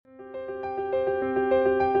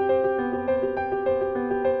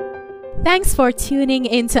Thanks for tuning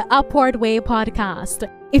into Upward Way podcast.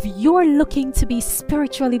 If you're looking to be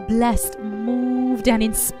spiritually blessed, moved, and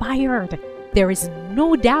inspired, there is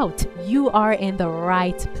no doubt you are in the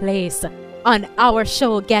right place. On our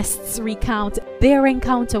show, guests recount their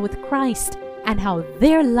encounter with Christ and how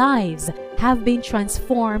their lives have been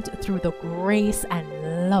transformed through the grace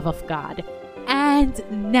and love of God. And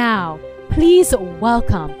now, please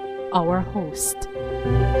welcome our host.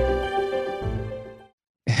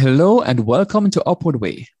 Hello and welcome to Upward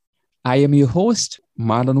Way. I am your host,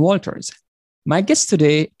 Marlon Walters. My guest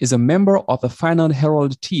today is a member of the Final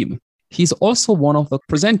Herald team. He's also one of the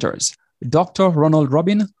presenters, Dr. Ronald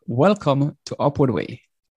Robin. Welcome to Upward Way.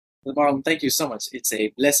 Well, Marlon, thank you so much. It's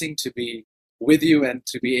a blessing to be with you and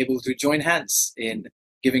to be able to join hands in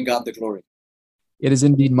giving God the glory. It is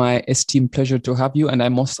indeed my esteemed pleasure to have you. And I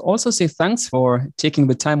must also say thanks for taking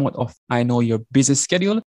the time out of, I know, your busy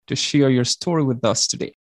schedule to share your story with us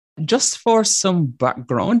today. Just for some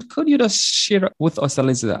background, could you just share with us a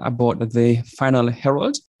little about the Final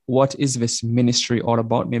Herald? What is this ministry all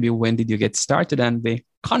about? Maybe when did you get started and the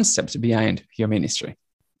concept behind your ministry?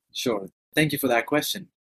 Sure. Thank you for that question.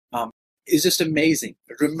 It's just amazing.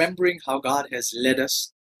 Remembering how God has led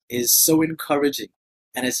us is so encouraging.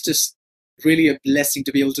 And it's just really a blessing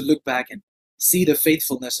to be able to look back and see the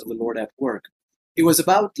faithfulness of the Lord at work. It was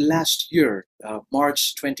about last year,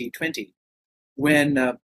 March 2020,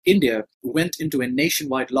 when India went into a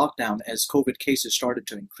nationwide lockdown as COVID cases started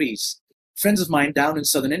to increase. Friends of mine down in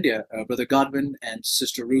southern India, Brother Godwin and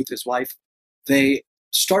Sister Ruth, his wife, they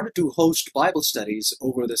started to host Bible studies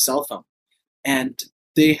over the cell phone. And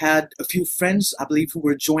they had a few friends, I believe, who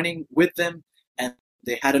were joining with them. And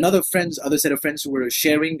they had other set of friends who were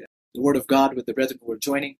sharing the Word of God with the brethren who were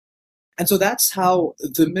joining. And so that's how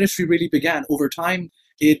the ministry really began. Over time,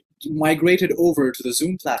 it migrated over to the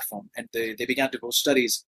Zoom platform, and they began to host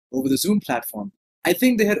studies over the Zoom platform. I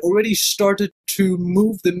think they had already started to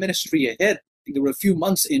move the ministry ahead. I think they were a few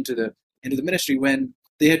months into the ministry when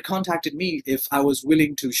they had contacted me if I was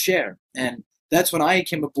willing to share. And that's when I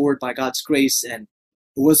came aboard by God's grace and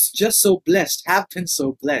was just so blessed, have been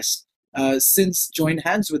so blessed since joined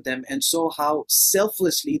hands with them and saw how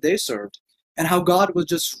selflessly they served and how God was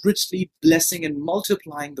just richly blessing and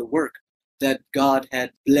multiplying the work that God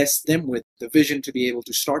had blessed them with, the vision to be able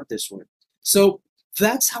to start this work. So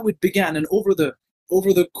that's how it began. And over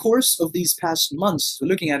the course of these past months, we're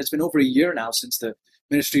looking at it's been over a year now since the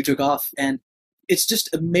ministry took off. And it's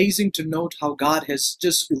just amazing to note how God has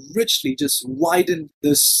just richly just widened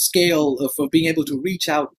the scale of being able to reach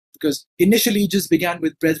out. Because initially it just began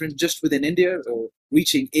with brethren just within India,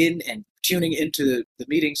 reaching in and tuning into the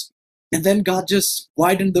meetings. And then God just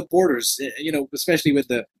widened the borders, especially with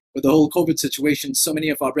the whole COVID situation, so many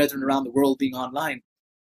of our brethren around the world being online.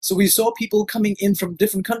 So we saw people coming in from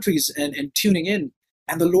different countries and tuning in,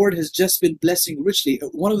 and the Lord has just been blessing richly.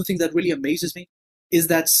 One of the things that really amazes me is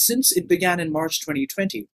that since it began in March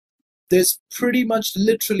 2020, there's pretty much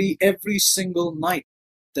literally every single night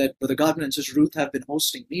that Brother Godwin and Sister Ruth have been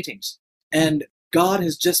hosting meetings. And God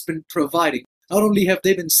has just been providing. Not only have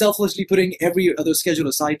they been selflessly putting every other schedule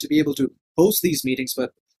aside to be able to host these meetings,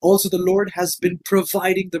 but also the Lord has been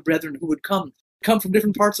providing the brethren who would come from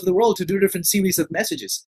different parts of the world to do different series of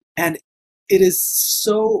messages. And it is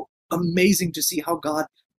so amazing to see how God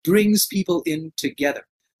brings people in together.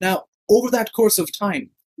 Now, over that course of time,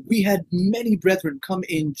 we had many brethren come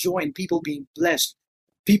in, join, people being blessed,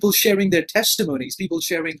 people sharing their testimonies, people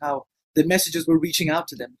sharing how the messages were reaching out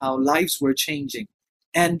to them, how lives were changing.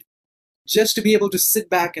 And just to be able to sit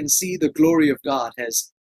back and see the glory of God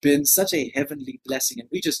has been such a heavenly blessing. And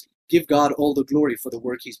we just give God all the glory for the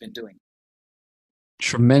work he's been doing.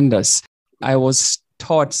 Tremendous. I was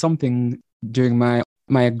taught something during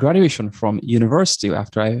my graduation from university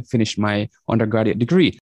after I finished my undergraduate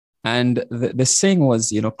degree. And the saying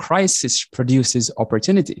was, crisis produces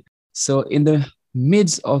opportunity. So in the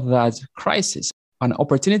midst of that crisis, an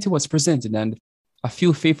opportunity was presented and a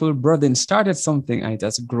few faithful brethren started something and it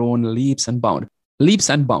has grown leaps and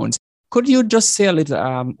bounds. Could you just say a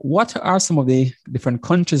little, what are some of the different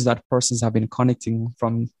countries that persons have been connecting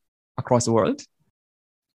from across the world?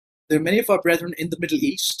 There are many of our brethren in the Middle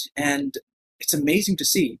East, and it's amazing to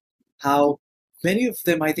see how many of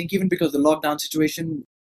them, I think even because of the lockdown situation,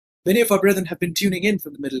 many of our brethren have been tuning in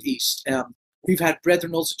from the Middle East. We've had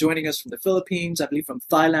brethren also joining us from the Philippines, I believe from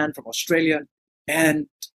Thailand, from Australia, and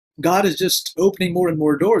God is just opening more and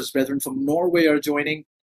more doors. Brethren from Norway are joining,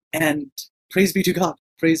 and praise be to God.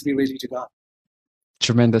 Praise be really to God.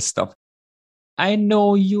 Tremendous stuff. I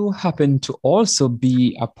know you happen to also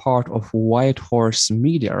be a part of White Horse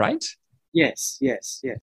Media, right? Yes.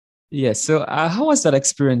 Yes. So, how has that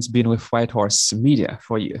experience been with White Horse Media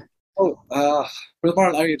for you? Oh, Brother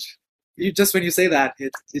Marlon, just when you say that,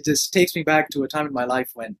 it just takes me back to a time in my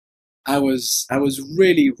life when I was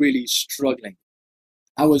really, really struggling.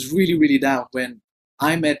 I was really, really down when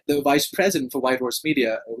I met the vice president for White Horse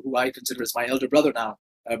Media, who I consider as my elder brother now,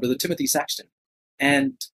 Brother Timothy Saxton.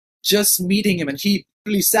 And just meeting him, and he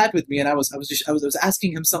really sat with me, and I was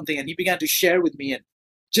asking him something, and he began to share with me, and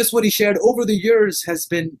just what he shared over the years has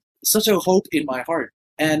been such a hope in my heart.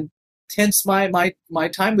 And hence my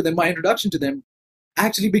time with them, my introduction to them,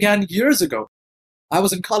 actually began years ago. I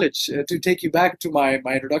was in college, to take you back to my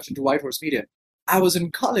introduction to White Horse Media. I was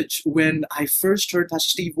in college when I first heard Pastor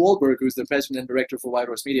Steve Wahlberg, who's the president and director for White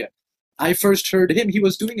Horse Media. I first heard him. He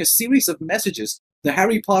was doing a series of messages. The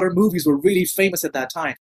Harry Potter movies were really famous at that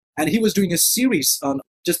time. And he was doing a series on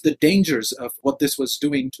just the dangers of what this was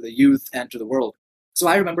doing to the youth and to the world. So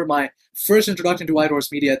I remember my first introduction to White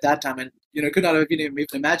Horse Media at that time, and could not have even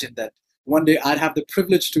imagined that one day I'd have the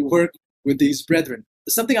privilege to work with these brethren.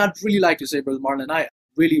 Something I'd really like to say, Brother Marlon, and I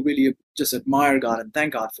really, really just admire God and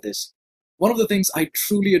thank God for this. One of the things I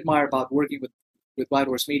truly admire about working with White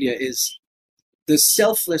Horse Media is the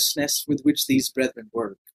selflessness with which these brethren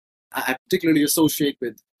work. I particularly associate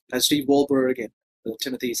with Steve Wahlberg and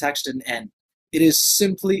Timothy Saxton, and it is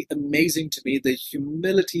simply amazing to me the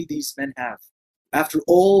humility these men have. After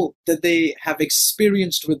all that they have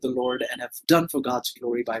experienced with the Lord and have done for God's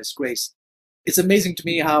glory by His grace, it's amazing to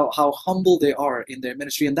me how humble they are in their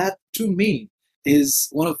ministry. And that, to me, is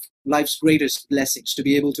one of life's greatest blessings, to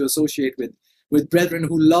be able to associate with brethren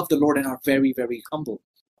who love the Lord and are very, very humble.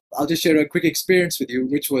 I'll just share a quick experience with you,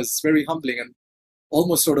 which was very humbling and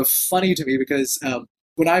almost sort of funny to me, because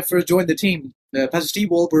when I first joined the team, Pastor Steve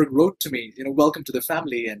Wahlberg wrote to me, welcome to the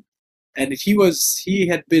family, and he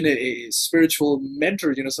had been a spiritual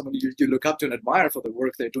mentor, someone you look up to and admire for the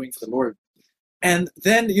work they're doing for the Lord. And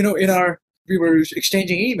then, we were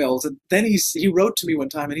exchanging emails, and then he wrote to me one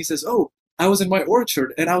time, and he says, "Oh, I was in my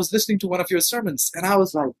orchard and I was listening to one of your sermons," and I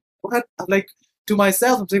was like, "What?" I'm like, to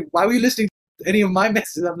myself, I'm saying, "Why were you listening to any of my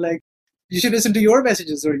messages?" I'm like, "You should listen to your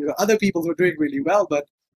messages, or other people who are doing really well." But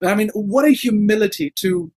I mean, what a humility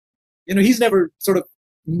to, he's never sort of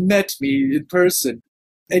met me in person,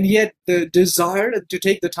 and yet the desire to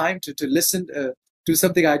take the time to listen to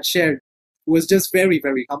something I'd shared was just very,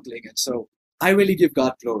 very humbling. And so I really give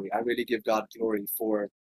God glory. I really give God glory for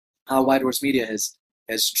how White Horse Media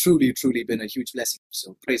has truly, truly been a huge blessing.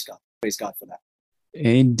 So praise God. Praise God for that.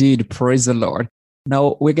 Indeed, praise the Lord.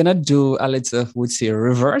 Now we're gonna do a little, would say,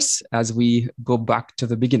 reverse as we go back to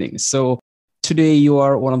the beginning. So today you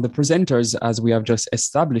are one of the presenters, as we have just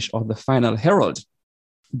established, of the Final Herald.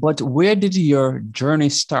 But where did your journey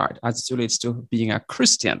start as it relates to being a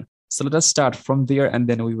Christian? So let us start from there, and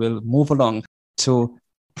then we will move along to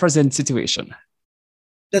present situation.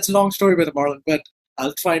 That's a long story, Brother Marlon, but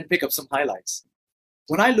I'll try and pick up some highlights.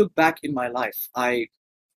 When I look back in my life, I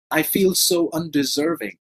feel so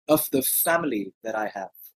undeserving of the family that I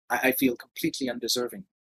have. I feel completely undeserving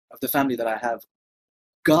of the family that I have.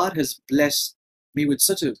 God has blessed me with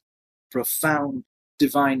such a profound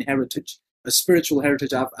divine heritage, a spiritual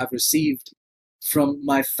heritage I've received from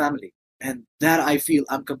my family, and that I feel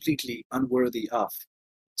I'm completely unworthy of.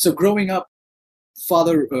 So growing up,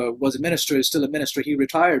 father was a minister, is still a minister. He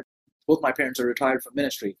retired. Both my parents are retired from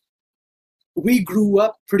ministry. We grew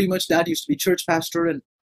up pretty much, Dad used to be church pastor, and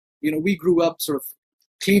we grew up sort of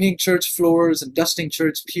cleaning church floors and dusting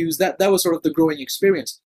church pews. That was sort of the growing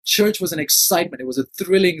experience. Church was an excitement. It was a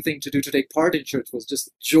thrilling thing to do. To take part in church was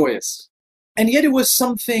just joyous. And yet it was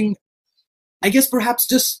something, I guess perhaps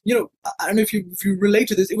just, I don't know if you relate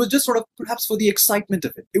to this, it was just sort of perhaps for the excitement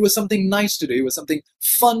of it. It was something nice to do. It was something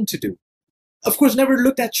fun to do. Of course, never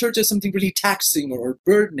looked at church as something really taxing or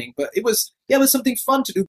burdening, but it was something fun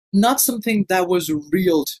to do. Not something that was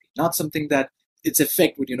real to me, not something that its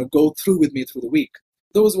effect would, go through with me through the week.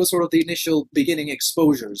 Those were sort of the initial beginning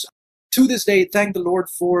exposures. To this day, thank the Lord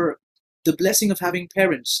for the blessing of having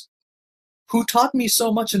parents who taught me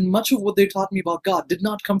so much, and much of what they taught me about God did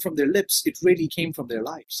not come from their lips. It really came from their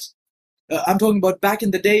lives. I'm talking about back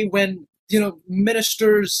in the day when,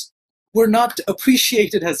 ministers were not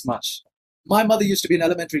appreciated as much. My mother used to be an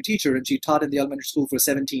elementary teacher, and she taught in the elementary school for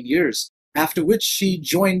 17 years, after which she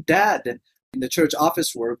joined Dad in the church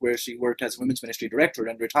office work, where she worked as a women's ministry director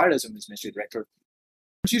and retired as a women's ministry director.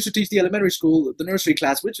 She used to teach the elementary school, the nursery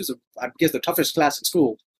class, which is, I guess, the toughest class in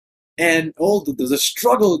school. And there's a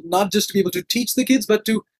struggle not just to be able to teach the kids, but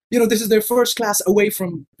to, this is their first class away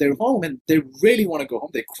from their home, and they really want to go home.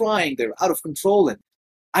 They're crying, they're out of control. And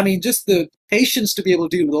I mean, just the patience to be able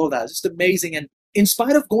to deal with all that is just amazing. And in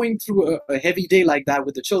spite of going through a heavy day like that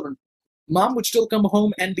with the children, mom would still come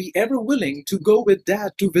home and be ever willing to go with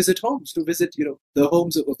dad to visit homes, to visit, the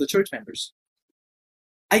homes of the church members.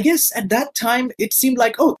 I guess at that time, it seemed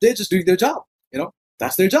like, oh, they're just doing their job.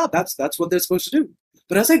 That's their job. That's what they're supposed to do.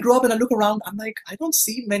 But as I grow up and I look around, I'm like, I don't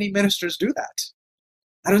see many ministers do that.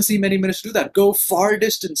 I don't see many ministers do that. Go far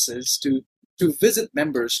distances to visit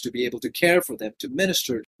members, to be able to care for them, to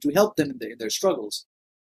minister, to help them in their struggles.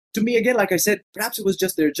 To me, again, like I said, perhaps it was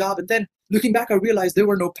just their job. And then looking back, I realized there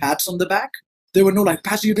were no pats on the back. There were no like,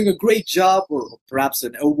 Pastor, you're doing a great job, or perhaps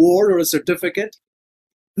an award or a certificate.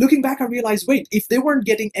 Looking back, I realized, wait, if they weren't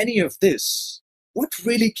getting any of this, what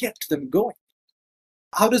really kept them going?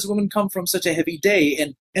 How does a woman come from such a heavy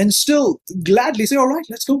day and still gladly say, all right,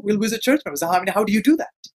 let's go, we'll visit church members? How do you do that?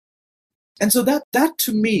 And so that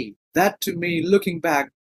to me, looking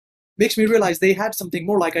back, makes me realize they had something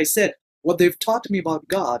more. Like I said, what they've taught me about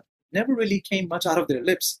God never really came much out of their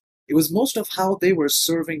lips. It was most of how they were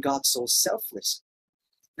serving God so selfless.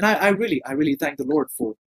 And I really thank the Lord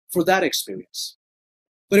for that experience.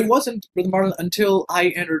 But it wasn't, Brother Marlon, until I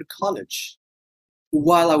entered college,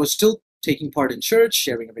 while I was still taking part in church,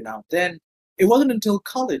 sharing every now and then, it wasn't until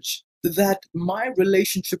college that my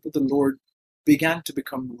relationship with the Lord began to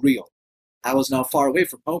become real. I was now far away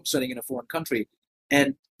from home, studying in a foreign country,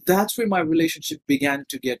 and that's where my relationship began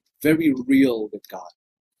to get very real with God.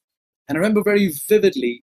 And I remember very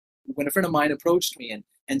vividly when a friend of mine approached me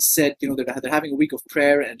and said, they're having a week of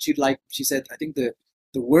prayer, and she said, I think the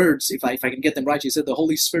words, if I can get them right, she said, the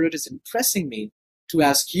Holy Spirit is impressing me to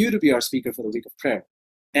ask you to be our speaker for the week of prayer.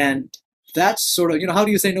 And that's sort of, how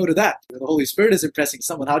do you say no to that? The Holy Spirit is impressing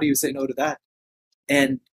someone. How do you say no to that?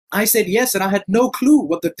 And I said yes, and I had no clue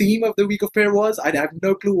what the theme of the week of prayer was. I had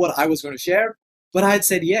no clue what I was going to share, but I had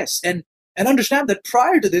said yes. And understand that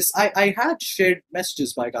prior to this, I had shared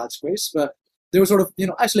messages by God's grace, but they were sort of,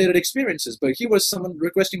 isolated experiences. But here was someone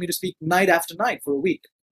requesting me to speak night after night for a week.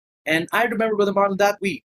 And I remember, Brother Marlon, that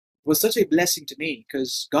week was such a blessing to me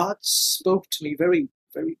because God spoke to me very,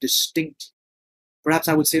 very distinct. Perhaps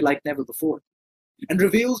I would say like never before, and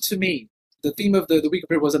revealed to me the theme of the week of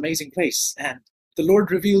prayer was Amazing Place. And the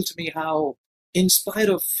Lord revealed to me how, in spite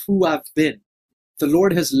of who I've been, the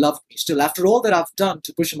Lord has loved me still. After all that I've done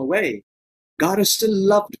to push him away, God has still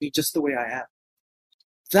loved me just the way I am.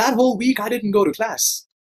 That whole week, I didn't go to class.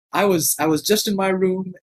 I was just in my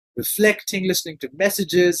room, reflecting, listening to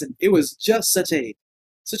messages, and it was just such a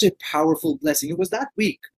powerful blessing. It was that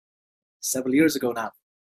week, several years ago now.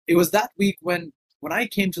 It was that week when I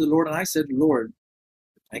came to the Lord and I said, Lord,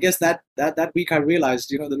 I guess that week I realized,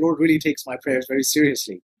 the Lord really takes my prayers very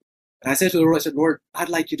seriously. And I said to the Lord, Lord, I'd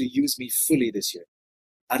like you to use me fully this year.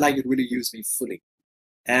 I'd like you to really use me fully.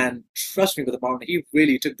 And trust me, Brother Marlon, he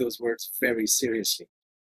really took those words very seriously.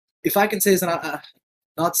 If I can say this, and I'm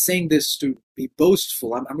not saying this to be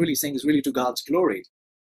boastful, I'm really saying this really to God's glory.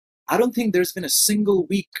 I don't think there's been a single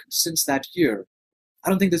week since that year. I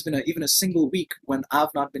don't think there's been even a single week when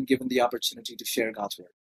I've not been given the opportunity to share God's word.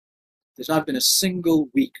 There's not been a single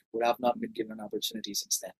week where I've not been given an opportunity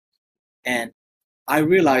since then. And I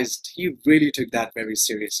realized he really took that very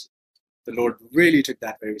seriously. The Lord really took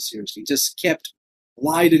that very seriously. Just kept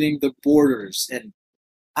widening the borders. And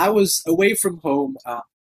I was away from home.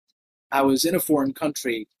 I was in a foreign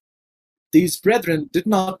country. These brethren did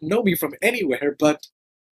not know me from anywhere, but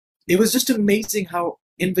it was just amazing how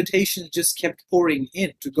invitations just kept pouring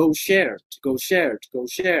in to go share.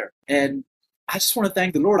 And I just want to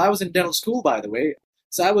thank the Lord. I was in dental school, by the way.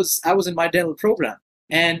 So I was in my dental program.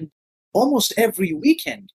 And almost every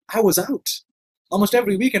weekend, I was out. Almost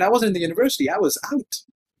every weekend, I wasn't in the university. I was out.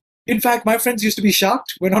 In fact, my friends used to be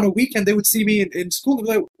shocked when on a weekend they would see me in school. They'd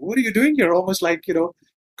be like, what are you doing here? Almost like,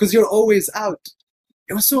 because you're always out.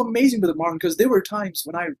 It was so amazing, Brother Marlon, because there were times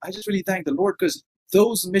when I just really thanked the Lord, because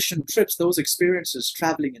those mission trips, those experiences,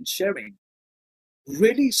 traveling and sharing,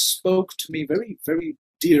 really spoke to me very, very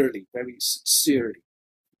dearly, very sincerely.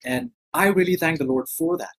 And I really thank the Lord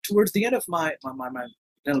for that. Towards the end of my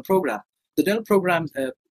dental program, the dental program,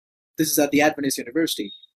 this is at the Adventist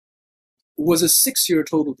University, was a 6-year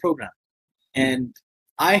total program. And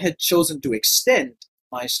I had chosen to extend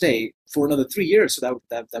my stay for another 3 years, so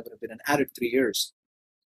that would have been an added 3 years.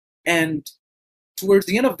 And towards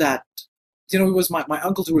the end of that, it was my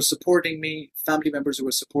uncles who were supporting me, family members who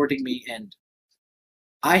were supporting me, and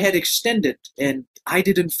I had extended, and I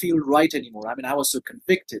didn't feel right anymore. I mean, I was so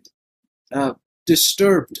convicted,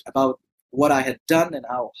 disturbed about what I had done and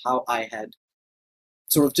how I had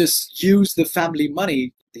sort of just used the family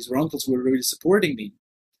money. These were uncles who were really supporting me.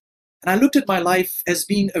 And I looked at my life as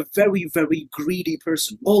being a very, very greedy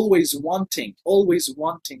person, always wanting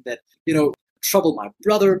that, trouble my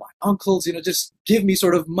brother, my uncles, just give me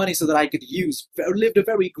sort of money so that I could use. Lived a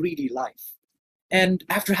very greedy life. And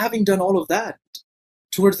after having done all of that,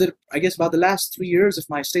 towards about the last 3 years of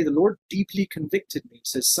my stay, the Lord deeply convicted me. He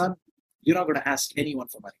says, son, you're not going to ask anyone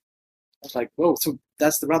for money. I was like, whoa, so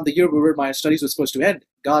that's around the year where my studies were supposed to end.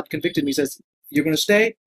 God convicted me, says, you're going to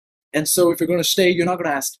stay. And so if you're going to stay, you're not going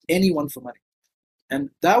to ask anyone for money.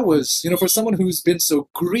 And that was, for someone who's been so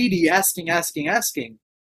greedy, asking,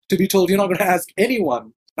 to be told you're not going to ask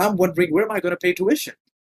anyone. I'm wondering, where am I going to pay tuition?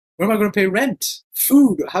 Where am I going to pay rent?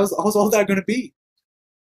 Food? How's all that going to be?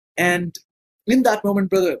 And in that moment,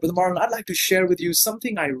 Brother Marlon, I'd like to share with you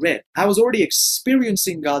something I read. I was already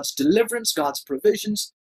experiencing God's deliverance, God's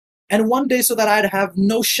provisions. And one day, so that I'd have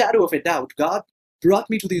no shadow of a doubt, God brought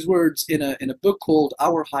me to these words in a book called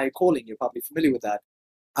Our High Calling. You're probably familiar with that.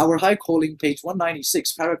 Our High Calling, page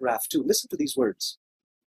 196, paragraph 2. Listen to these words.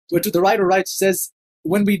 Where to the writer writes, says,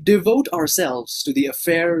 when we devote ourselves to the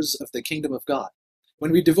affairs of the kingdom of God,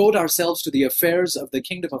 when we devote ourselves to the affairs of the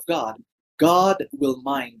kingdom of God, God will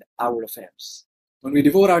mind our affairs. When we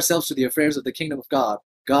devote ourselves to the affairs of the kingdom of God,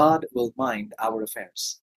 God will mind our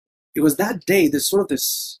affairs. It was that day,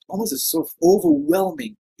 almost this sort of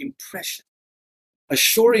overwhelming impression,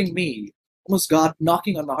 assuring me, almost God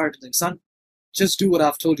knocking on my heart and saying, son, just do what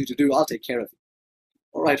I've told you to do. I'll take care of it.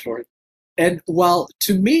 All right, Lord. And while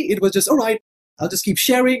to me, it was just, all right, I'll just keep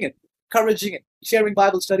sharing and encouraging and sharing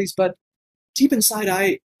Bible studies. But deep inside,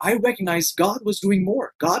 I recognized God was doing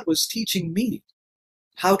more. God was teaching me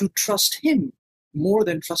how to trust him more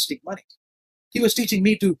than trusting money. He was teaching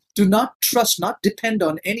me to not trust, not depend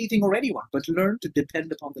on anything or anyone, but learn to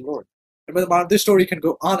depend upon the Lord. And Brother Marlon, this story can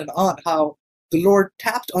go on and on, how the Lord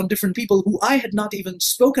tapped on different people who I had not even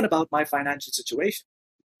spoken about my financial situation.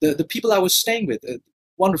 The people I was staying with,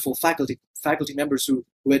 wonderful faculty members who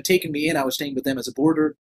had taken me in, I was staying with them as a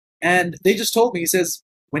boarder. And they just told me, he says,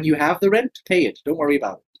 when you have the rent, pay it. Don't worry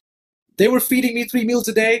about it. They were feeding me 3 meals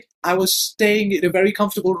a day. I was staying in a very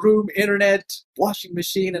comfortable room, internet, washing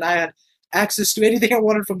machine, and I had access to anything I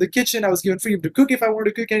wanted from the kitchen. I was given freedom to cook if I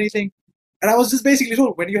wanted to cook anything. And I was just basically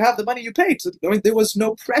told, when you have the money, you pay. So, there was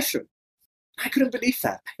no pressure. I couldn't believe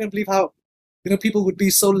that. I couldn't believe how, people would be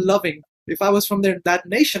so loving. If I was from that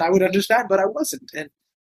nation, I would understand, but I wasn't. And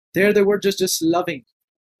there they were just loving.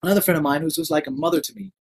 Another friend of mine who was like a mother to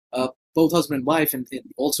me, both husband and wife, and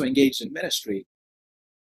also engaged in ministry.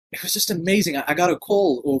 It was just amazing. I got a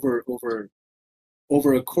call over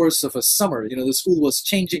a course of a summer. The school was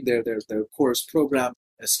changing their course program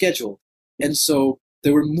schedule. And so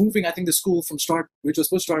they were moving, I think, the school which was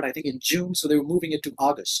supposed to start, I think, in June. So they were moving it to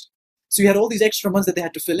August. So you had all these extra months that they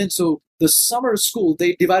had to fill in. So the summer school,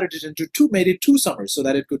 they divided it into made it 2 summers so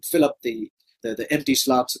that it could fill up the empty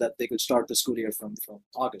slots so that they could start the school year from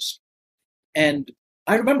August. And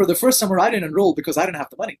I remember the first summer I didn't enroll because I didn't have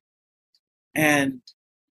the money. And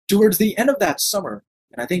towards the end of that summer,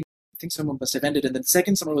 and I think someone must have ended, and then the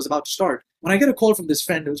second summer was about to start, when I get a call from this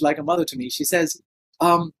friend who's like a mother to me, she says,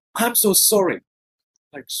 I'm so sorry.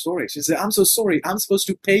 Like, sorry? She said, I'm so sorry. I'm supposed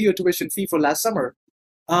to pay your tuition fee for last summer.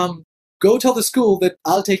 Go tell the school that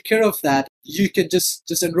I'll take care of that. You can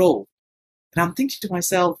just enroll. And I'm thinking to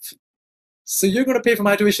myself, so you're going to pay for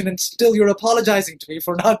my tuition and still you're apologizing to me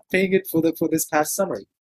for not paying it for this past summer.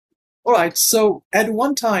 All right. So at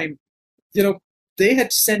one time, they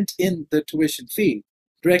had sent in the tuition fee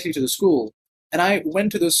directly to the school. And I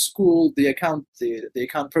went to the school, the account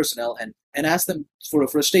personnel, and asked them for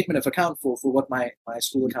a statement of account for what my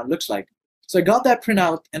school account looks like. So I got that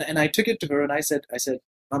printout and I took it to her and I said,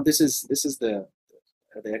 Mom, this is the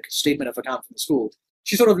statement of account from the school.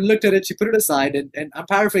 She sort of looked at it, she put it aside, and I'm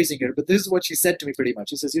paraphrasing here, but this is what she said to me pretty much.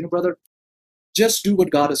 She says, brother, just do what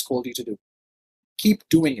God has called you to do. Keep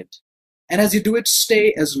doing it. And as you do it,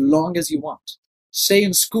 stay as long as you want. Stay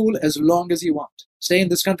in school as long as you want. Stay in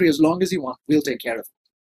this country as long as you want. We'll take care of it.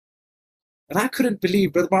 And I couldn't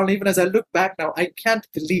believe, Brother Marlon, even as I look back now, I can't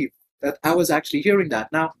believe that I was actually hearing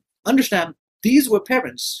that. Now, understand, these were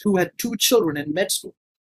parents who had 2 children in med school.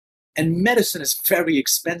 And medicine is very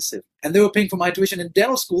expensive. And they were paying for my tuition in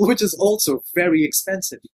dental school, which is also very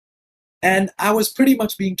expensive. And I was pretty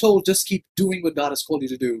much being told, just keep doing what God has called you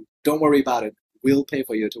to do. Don't worry about it. We'll pay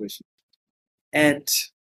for your tuition. And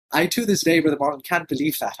I, to this day, Brother Marlon, can't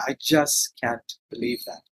believe that. I just can't believe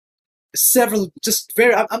that.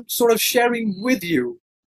 I'm sort of sharing with you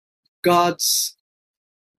God's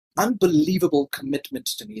unbelievable commitment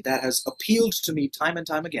to me that has appealed to me time and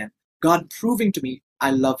time again. God proving to me, I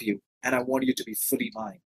love you and I want you to be fully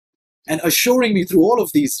mine. And assuring me through all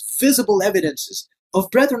of these visible evidences of,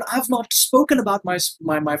 brethren, I've not spoken about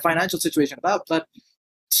my financial situation but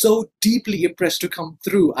so deeply impressed to come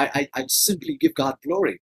through. I simply give God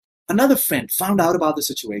glory. Another friend found out about the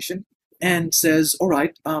situation and says, all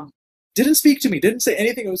right, didn't speak to me, didn't say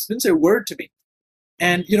anything, didn't say a word to me.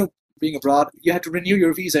 And, being abroad, you had to renew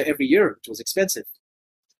your visa every year, which was expensive.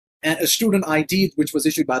 And a student ID, which was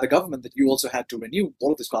issued by the government that you also had to renew,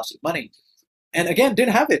 all of this costed money. And again,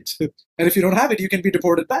 didn't have it. And if you don't have it, you can be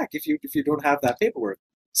deported back if you don't have that paperwork.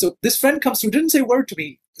 So this friend comes through, didn't say a word to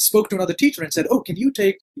me, spoke to another teacher and said, oh, can you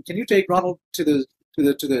take Ronald to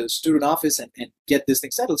the student office and get this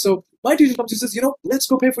thing settled? So my teacher comes and says, let's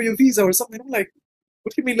go pay for your visa or something. I'm like,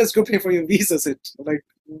 what do you mean, let's go pay for your visa? I'm like,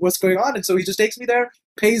 what's going on? And so he just takes me there,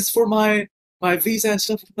 pays for my visa and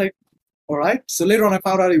stuff. I'm like, all right. So later on, I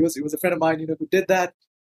found out it was a friend of mine, who did that.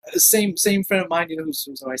 Same friend of mine, who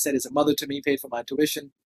I said is a mother to me, paid for my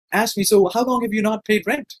tuition. Asked me, so how long have you not paid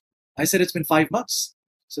rent? I said, it's been 5 months.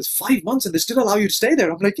 Says 5 months and they still allow you to stay there.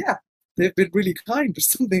 I'm like, yeah, they've been really kind or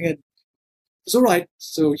something. And it's all right.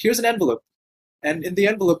 So here's an envelope. And in the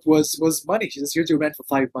envelope was money. She says, here's your rent for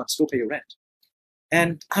 5 months. Go pay your rent.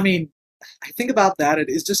 And I mean, I think about that. It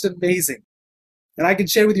is just amazing. And I can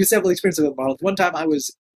share with you several experiences with Marlon. One time I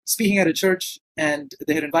was speaking at a church and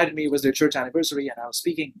they had invited me. It was their church anniversary and I was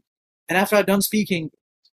speaking. And after I'd done speaking,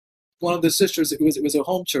 one of the sisters, it was a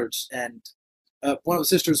home church, and one of the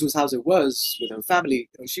sisters whose house it was with her family,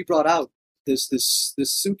 she brought out this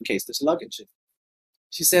suitcase, this luggage.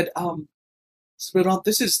 She said, Ron,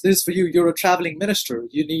 this is for you. You're a traveling minister.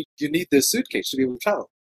 You need this suitcase to be able to travel.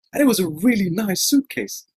 And it was a really nice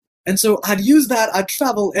suitcase. And so I'd use that, I'd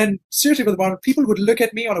travel, and seriously, Brother Marlon, people would look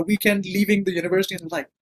at me on a weekend leaving the university and like,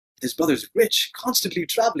 this brother's rich, constantly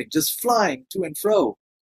traveling, just flying to and fro.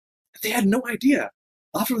 They had no idea.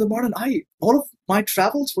 After the Marlon, all of my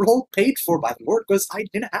travels were all paid for by the Lord because I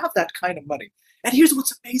didn't have that kind of money. And here's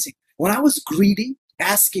what's amazing. When I was greedy,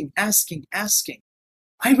 asking,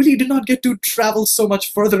 I really did not get to travel so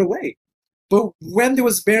much further away. But when there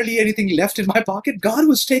was barely anything left in my pocket, God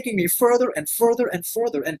was taking me further and further and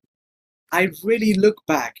further. And I really look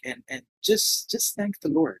back and just thank the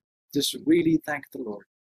Lord. Just really thank the Lord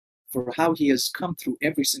for how he has come through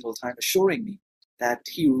every single time, assuring me that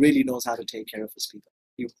he really knows how to take care of his people.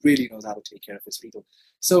 He really knows how to take care of his people.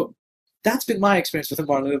 So that's been my experience with him,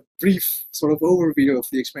 Marlon, a brief sort of overview of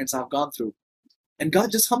the experience I've gone through. And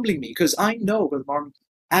God just humbling me, because I know, with Marlon,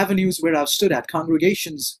 avenues where I've stood at,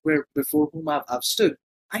 congregations where before whom I've stood,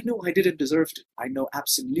 I know I didn't deserve to. I know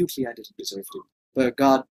absolutely I didn't deserve to. But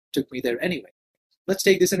God took me there anyway. Let's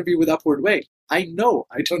take this interview with Upward Way. I know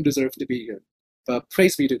I don't deserve to be here. But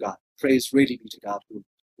praise be to God. Praise really be to God, who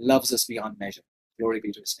loves us beyond measure. Glory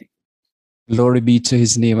be to his name. Glory be to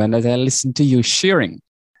his name. And as I listen to you sharing,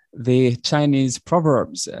 the Chinese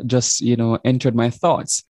proverbs just, entered my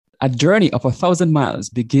thoughts. A journey of 1,000 miles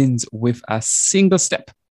begins with a single step.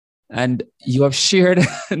 And you have shared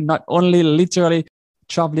not only literally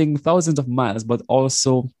traveling thousands of miles, but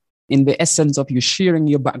also in the essence of you sharing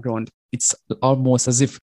your background. It's almost as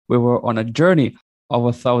if we were on a journey of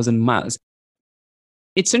 1,000 miles.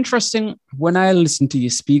 It's interesting when I listen to you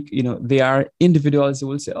speak, there are individuals who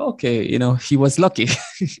will say, okay, he was lucky.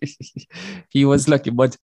 He was lucky.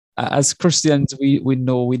 But as Christians, we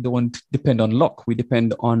know we don't depend on luck. We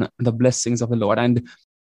depend on the blessings of the Lord. And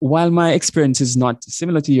while my experience is not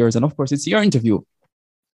similar to yours, and of course it's your interview,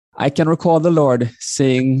 I can recall the Lord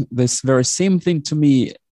saying this very same thing to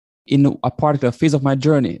me in a particular phase of my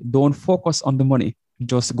journey. Don't focus on the money,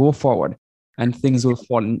 just go forward and things will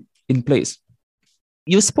fall in place.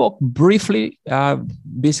 You spoke briefly,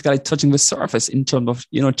 basically touching the surface in terms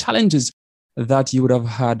of, challenges that you would have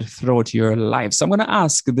had throughout your life. So I'm going to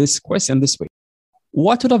ask this question this way.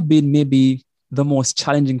 What would have been maybe the most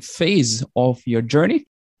challenging phase of your journey?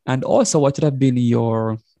 And also, what would have been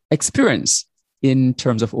your experience in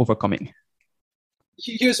terms of overcoming?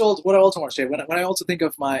 Here's what I also want to share. When I also think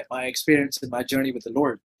of my experience and my journey with the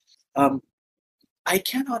Lord, I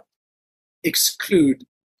cannot exclude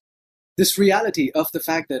this reality of the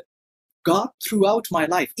fact that God, throughout my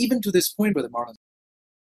life, even to this point, Brother Marlon,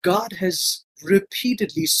 God has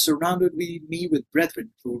repeatedly surrounded me with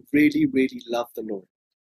brethren who really, really love the Lord.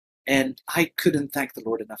 And I couldn't thank the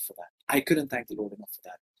Lord enough for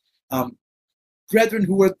that. Brethren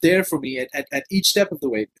who were there for me at each step of the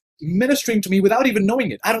way, ministering to me without even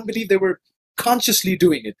knowing it. I don't believe they were consciously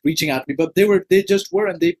doing it, reaching out to me, but they just were,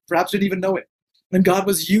 and they perhaps didn't even know it. And God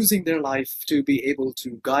was using their life to be able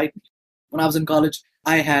to guide me. When I was in college,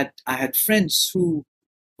 I had friends who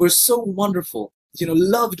were so wonderful,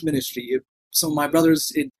 loved ministry. Some of my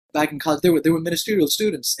brothers back in college, they were ministerial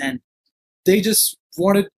students, and they just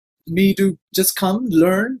wanted me to just come,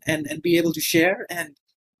 learn, and be able to share. And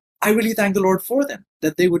I really thank the Lord for them,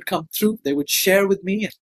 that they would come through, they would share with me,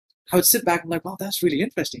 and I would sit back and like, wow, that's really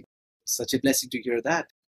interesting. Such a blessing to hear that.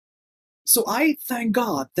 So I thank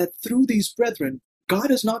God that through these brethren, God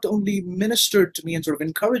has not only ministered to me and sort of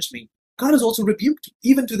encouraged me, God has also rebuked me.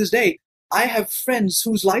 Even to this day, I have friends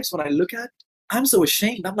whose lives when I look at, I'm so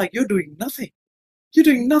ashamed. I'm like, you're doing nothing. You're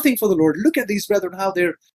doing nothing for the Lord. Look at these brethren, how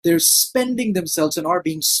they're spending themselves and are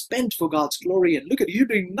being spent for God's glory. And look at you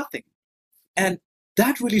doing nothing. And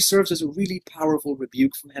that really serves as a really powerful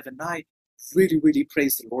rebuke from heaven. I really, really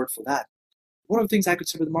praise the Lord for that. One of the things I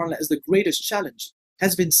consider with Marlon as the greatest challenge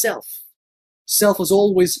has been self. Self has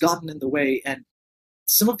always gotten in the way, and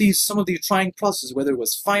some of these trying processes, whether it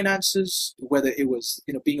was finances, whether it was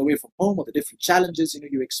being away from home, or the different challenges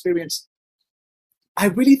you experience, I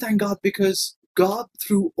really thank God because God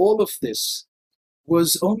through all of this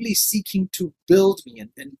was only seeking to build me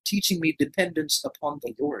and teaching me dependence upon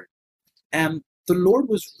the Lord. And the Lord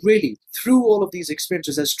was really, through all of these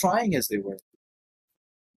experiences, as trying as they were,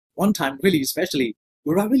 one time really especially,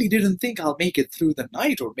 where I really didn't think I'll make it through the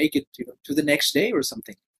night or make it to the next day or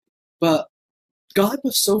something. But God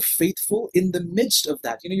was so faithful in the midst of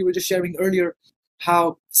that. You were just sharing earlier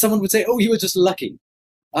how someone would say, oh, he was just lucky.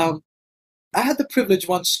 I had the privilege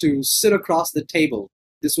once to sit across the table.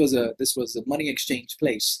 This was a money exchange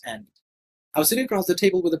place. And I was sitting across the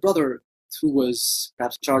table with a brother who was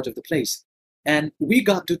perhaps in charge of the place. And we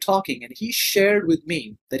got to talking, and he shared with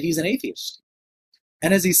me that he's an atheist.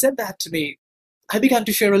 And as he said that to me, I began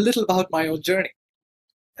to share a little about my own journey.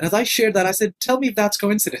 And as I shared that, I said, tell me if that's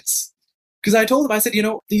coincidence. Because I told him, I said,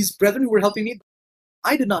 these brethren who were helping me,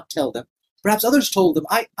 I did not tell them. Perhaps others told them.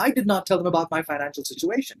 I did not tell them about my financial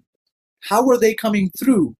situation. How were they coming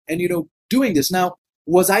through and, doing this? Now,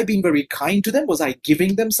 was I being very kind to them? Was I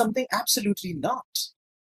giving them something? Absolutely not.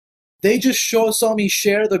 They just saw me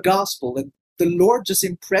share the gospel, and the Lord just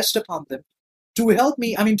impressed upon them to help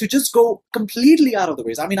me, to just go completely out of the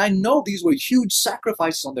ways. I know these were huge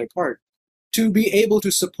sacrifices on their part to be able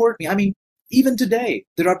to support me. Even today,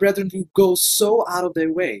 there are brethren who go so out of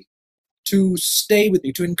their way to stay with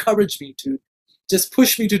me, to encourage me, to just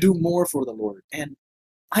push me to do more for the Lord. And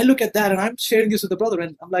I look at that, and I'm sharing this with a brother,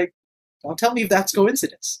 and I'm like, now tell me if that's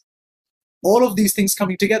coincidence. All of these things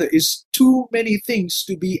coming together is too many things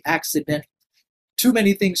to be accidental, too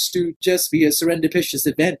many things to just be a serendipitous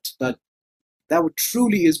event, but that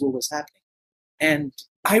truly is what was happening. And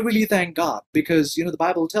I really thank God because, the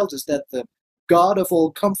Bible tells us that the God of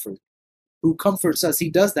all comfort, who comforts us, he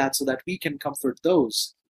does that so that we can comfort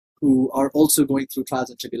those who are also going through trials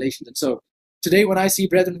and tribulations. And so today, when I see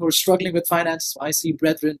brethren who are struggling with finance, I see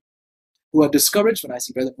brethren who are discouraged, when I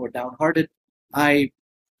see brethren who are downhearted, I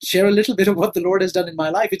share a little bit of what the Lord has done in my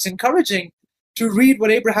life. It's encouraging to read what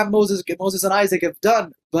Abraham, Moses, and Isaac have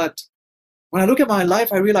done. But when I look at my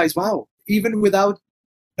life, I realize, wow, even without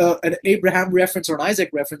an Abraham reference or an Isaac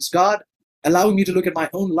reference, God allowing me to look at my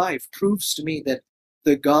own life proves to me that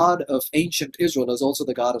the God of ancient Israel is also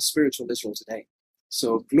the God of spiritual Israel today.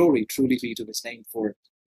 So glory truly be to his name for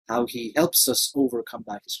how he helps us overcome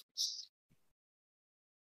by his grace.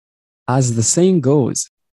 As the saying goes,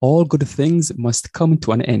 all good things must come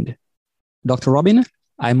to an end. Dr. Robin,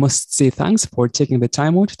 I must say thanks for taking the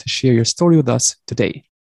time out to share your story with us today.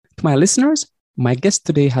 To my listeners, my guest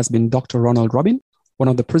today has been Dr. Ronald Robin, one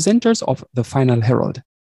of the presenters of The Final Herald.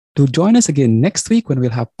 Do join us again next week when we'll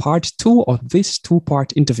have part 2 of this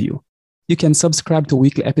 2-part interview. You can subscribe to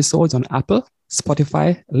weekly episodes on Apple,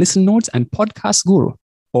 Spotify, Listen Notes, and Podcast Guru,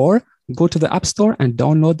 or go to the App Store and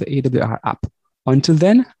download the AWR app. Until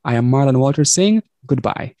then, I am Marlon Walters saying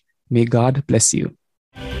goodbye. May God bless you.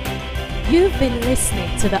 You've been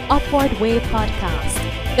listening to the Upward Way Podcast,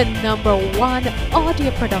 the #1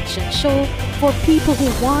 audio production show for people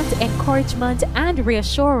who want encouragement and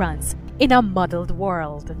reassurance in a muddled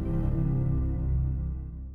world.